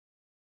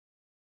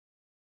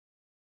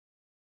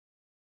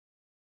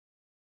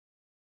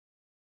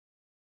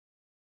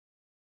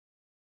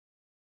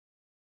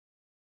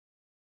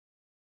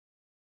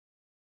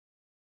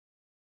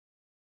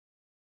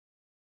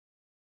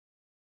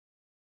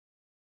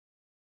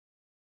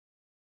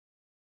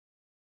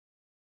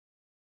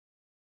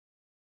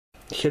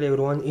Hello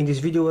everyone, in this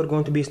video we're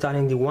going to be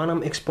installing the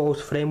Wanam Xposed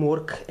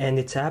framework and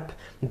its app.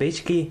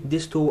 Basically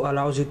this tool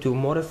allows you to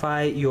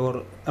modify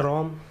your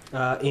ROM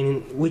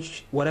in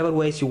whatever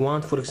ways you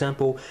want. For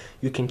example,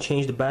 you can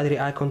change the battery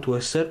icon to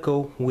a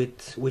circle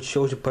which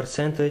shows the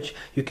percentage.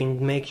 You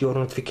can make your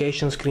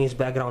notification screen's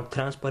background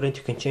transparent.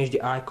 You can change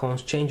the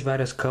icons, change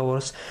various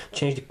colors,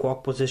 change the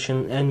clock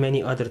position and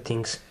many other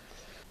things.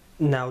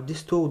 Now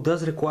this tool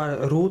does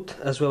require root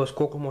as well as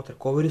Mode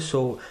recovery,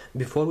 so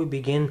before we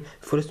begin,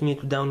 first we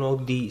need to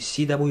download the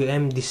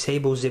CWM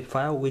disable zip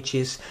file, which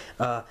is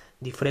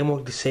the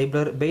framework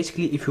disabler.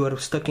 Basically, if you are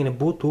stuck in a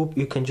boot loop,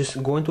 you can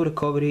just go into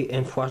recovery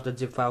and flash that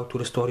zip file to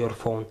restore your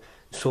phone.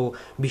 So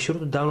be sure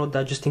to download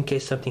that just in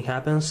case something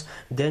happens.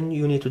 Then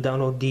you need to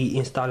download the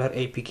installer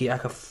APK. I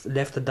have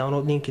left the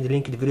download link in the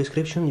video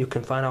description. You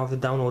can find all the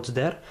downloads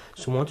there.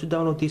 So once you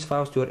download these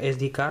files to your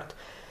SD card,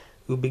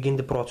 you begin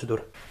the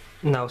procedure.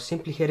 Now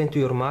simply head into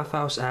your My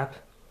Files app,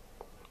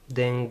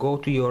 then go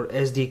to your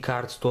SD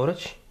card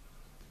storage,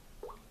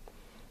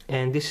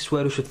 and this is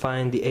where you should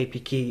find the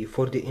APK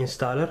for the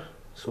installer.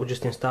 So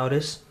just install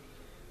this.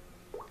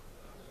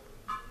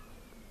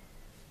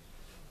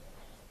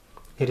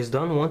 It is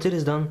done. Once it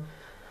is done,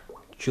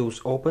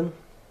 choose open.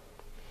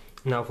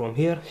 Now from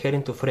here head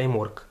into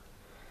framework,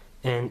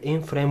 and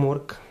in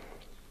framework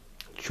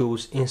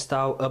choose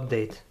install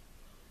update.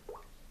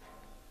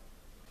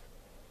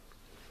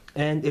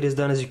 And it is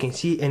done, as you can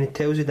see, and it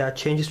tells you that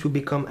changes will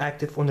become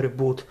active on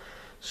reboot.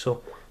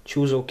 So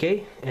choose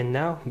OK, and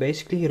now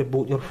basically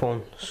reboot your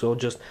phone. So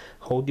just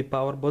hold the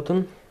power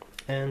button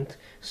and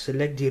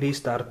select the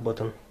restart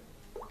button.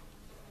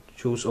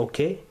 Choose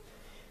OK,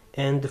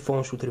 and the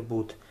phone should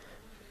reboot.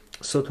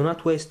 So to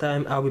not waste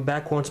time, I'll be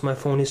back once my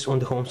phone is on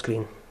the home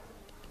screen.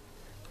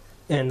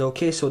 And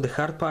okay, so the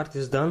hard part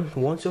is done.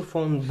 Once your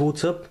phone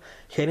boots up,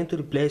 head into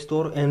the Play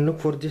Store and look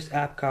for this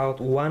app called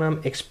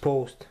Wanam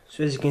Xposed.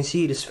 So as you can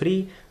see, it is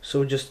free,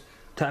 so just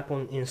tap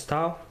on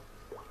install.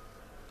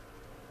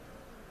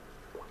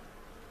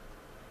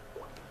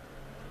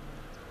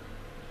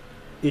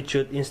 It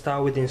should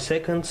install within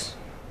seconds.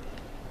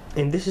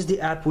 And this is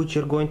the app which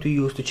you're going to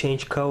use to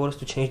change colors,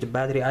 to change the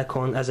battery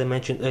icon, as I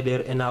mentioned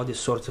earlier, and all these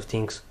sorts of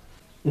things.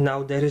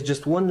 Now there is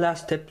just one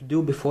last step to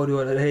do before you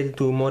are ready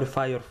to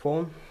modify your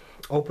phone.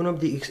 Open up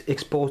the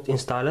Xposed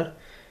installer,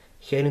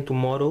 head into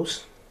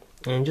models,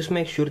 and just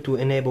make sure to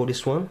enable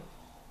this one,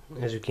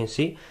 as you can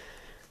see,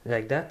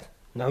 like that.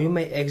 Now you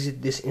may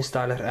exit this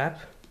installer app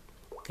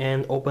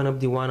and open up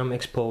the Wanam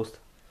Xposed.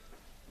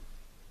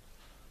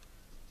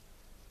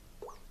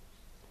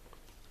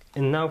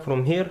 And now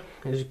from here,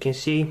 as you can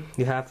see,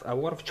 you have a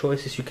lot of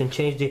choices. You can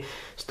change the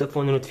stuff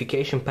on the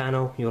notification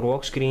panel, your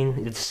lock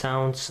screen, the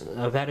sounds,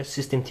 various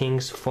system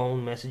things,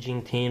 phone,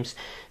 messaging, themes,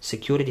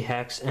 security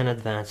hacks, and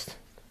advanced.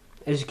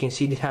 As you can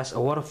see, it has a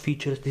lot of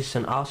features. This is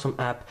an awesome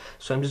app,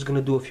 so I'm just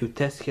gonna do a few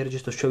tests here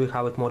just to show you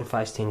how it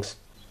modifies things.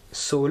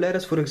 So let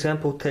us, for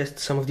example, test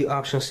some of the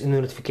options in the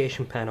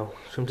notification panel.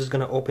 So I'm just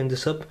gonna open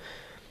this up,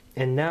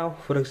 and now,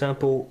 for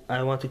example,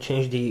 I want to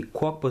change the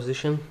clock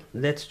position.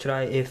 Let's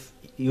try if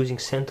using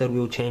center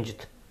will change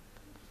it.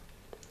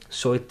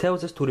 So it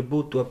tells us to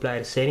reboot to apply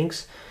the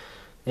settings.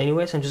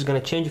 Anyways, I'm just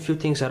gonna change a few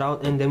things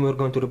around, and then we're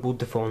going to reboot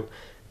the phone.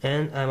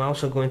 And I'm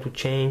also going to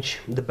change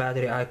the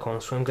battery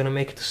icon, so I'm going to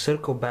make it a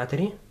circle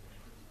battery.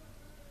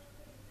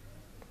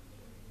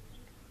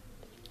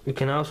 You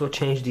can also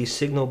change the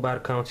signal bar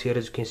counts here,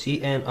 as you can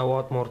see, and a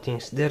lot more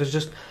things. There's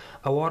just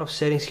a lot of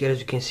settings here, as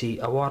you can see,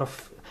 a lot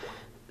of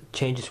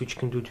changes which you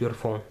can do to your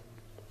phone.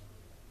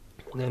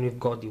 Then we've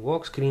got the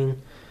lock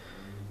screen.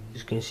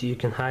 As you can see, you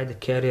can hide the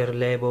carrier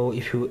label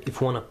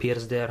if one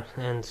appears there,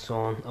 and so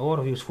on. A lot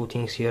of useful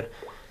things here.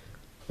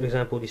 For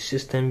example, the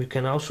system, you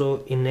can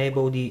also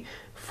enable the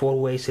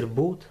 4-way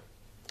reboot,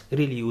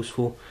 really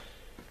useful.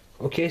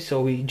 Okay,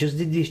 so we just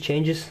did these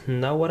changes.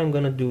 Now what I'm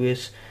gonna do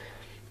is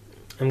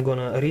I'm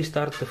gonna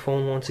restart the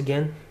phone once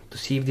again to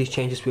see if these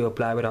changes will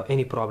apply without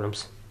any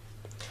problems.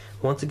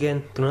 Once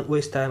again, do not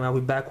waste time, I'll be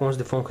back once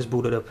the phone is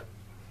booted up.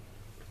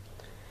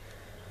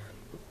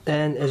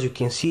 And as you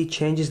can see,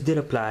 changes did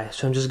apply,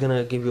 so I'm just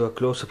gonna give you a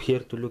close-up here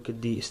to look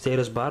at the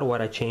status bar,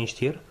 what I changed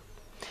here.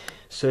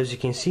 So as you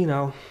can see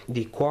now,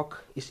 the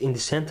clock is in the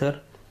center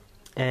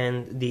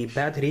and the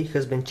battery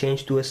has been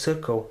changed to a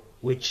circle,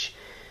 which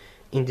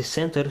in the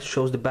center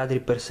shows the battery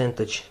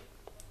percentage.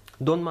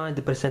 Don't mind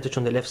the percentage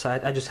on the left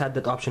side, I just had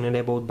that option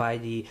enabled by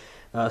the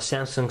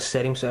Samsung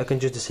settings, so I can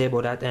just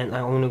disable that, and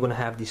I'm only gonna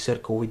have the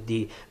circle with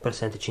the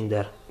percentage in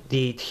there.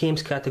 The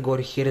themes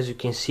category here, as you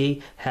can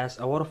see, has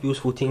a lot of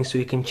useful things, so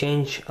you can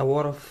change a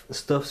lot of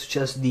stuff such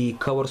as the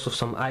colors of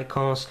some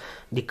icons,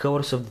 the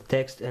colors of the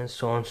text, and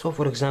so on. So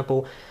for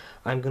example,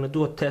 I'm gonna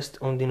do a test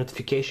on the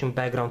notification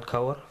background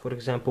color. For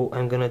example,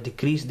 I'm gonna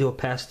decrease the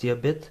opacity a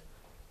bit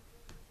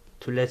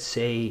to, let's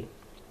say,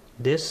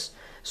 this.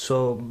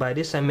 So by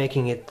this I'm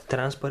making it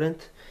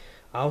transparent.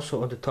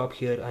 Also on the top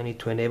here I need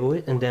to enable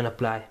it and then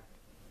apply.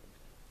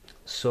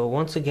 So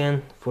once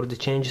again, for the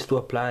changes to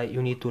apply,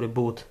 you need to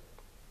reboot.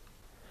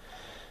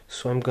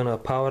 So I'm gonna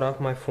power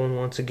up my phone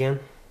once again.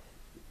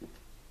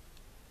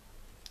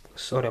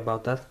 Sorry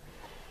about that.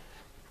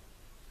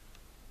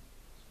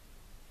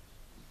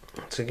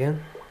 Once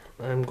again,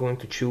 I'm going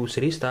to choose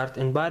restart.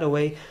 And by the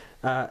way,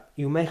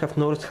 you may have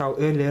noticed how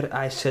earlier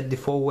I set the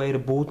 4-way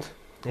reboot.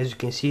 As you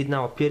can see, it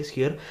now appears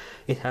here.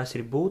 It has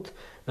reboot,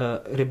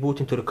 reboot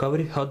into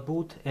recovery, hot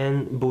boot,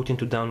 and boot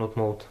into download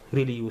mode.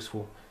 Really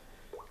useful.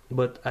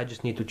 But I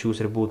just need to choose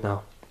reboot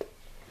now.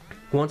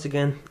 Once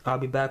again, I'll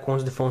be back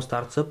once the phone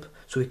starts up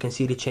so we can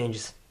see the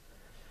changes.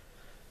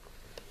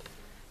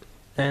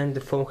 And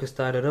the phone has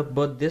started up,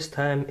 but this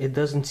time it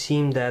doesn't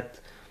seem that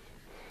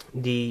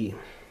the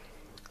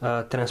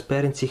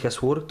transparency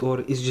has worked,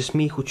 or it's just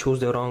me who chose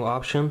the wrong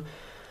option.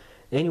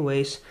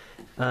 Anyways,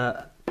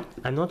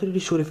 I'm not really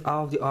sure if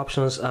all of the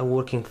options are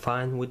working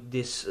fine with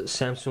this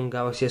Samsung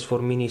Galaxy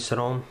S4 Mini's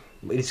ROM.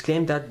 It is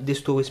claimed that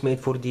this tool is made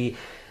for the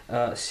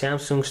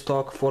Samsung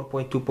stock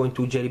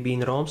 4.2.2 Jelly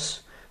Bean ROMs.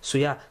 So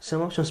yeah,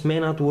 some options may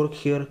not work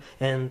here,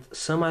 and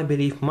some I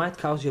believe might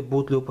cause you a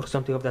boot loop or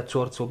something of that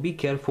sort, so be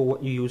careful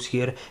what you use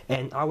here,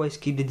 and always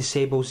keep the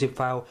disabled zip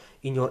file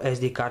in your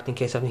SD card in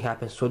case something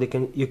happens, so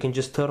you can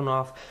just turn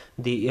off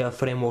the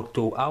framework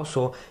tool.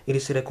 Also, it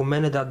is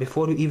recommended that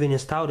before you even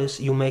install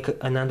this, you make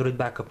an Android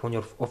backup on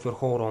of your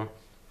whole ROM,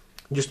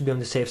 just to be on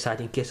the safe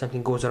side. In case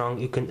something goes wrong,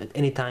 you can at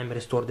any time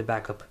restore the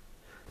backup.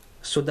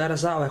 So that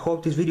is all. I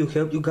hope this video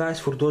helped you guys.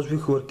 For those of you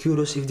who are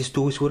curious if this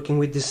tool is working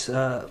with this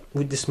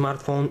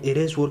smartphone, it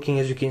is working.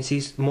 As you can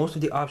see, most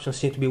of the options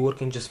seem to be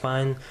working just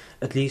fine,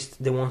 at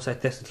least the ones I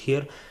tested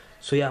here.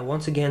 So yeah,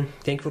 once again,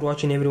 thank you for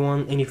watching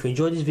everyone, and if you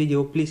enjoyed this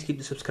video, please hit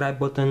the subscribe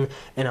button,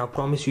 and I'll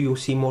promise you'll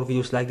see more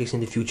videos like this in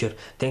the future.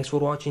 Thanks for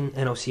watching,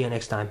 and I'll see you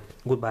next time.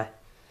 Goodbye.